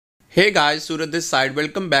Hey guys, Suraj this side.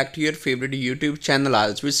 Welcome back to your favourite YouTube channel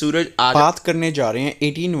आज with सूरज। आज बात करने जा रहे हैं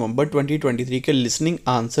 18 नवंबर 2023 के listening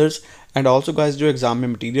answers and also guys जो एग्जाम में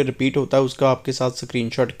मटेरियल रिपीट होता है उसका आपके साथ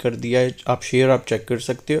स्क्रीनशॉट कर दिया है, आप चेक कर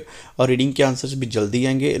सकते हो। और रीडिंग के आंसर्स भी जल्दी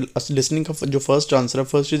आएंगे। लिसनिंग का जो फर्स्ट आंसर है,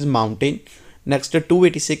 first is mountain, next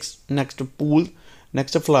 286, next pool,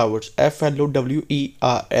 next flowers,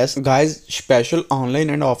 FLOWERS। Guys special online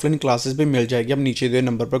and offline classes भी मिल जाएगी, आप नीचे दिए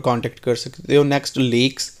नंबर पर कांटेक्ट कर सकते हो। Next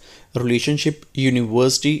lakes, relationship,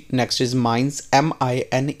 university, next is mines,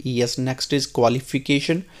 MINES, next is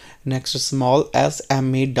qualification, next small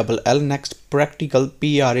SMALL, next practical,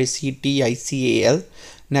 PRACTICAL,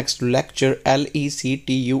 next lecture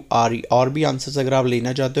LECTURE। और भी आंसर्स अगर आप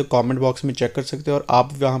लेना चाहते हो कमेंट बॉक्स में चेक कर सकते हो और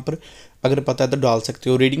आप वहाँ पर अगर पता है तो डाल सकते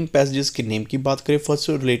हो। रीडिंग पैसेजेस के नेम की बात करें, फर्स्ट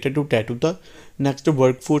रिलेटेड टू टैटू था, नेक्स्ट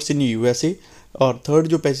वर्कफोर्स इन USA, और थर्ड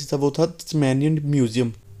जो पैसेज था वो था स्मैनियन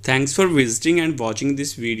museum. thanks for visiting and watching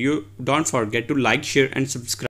this video. Don't forget to like, share and subscribe.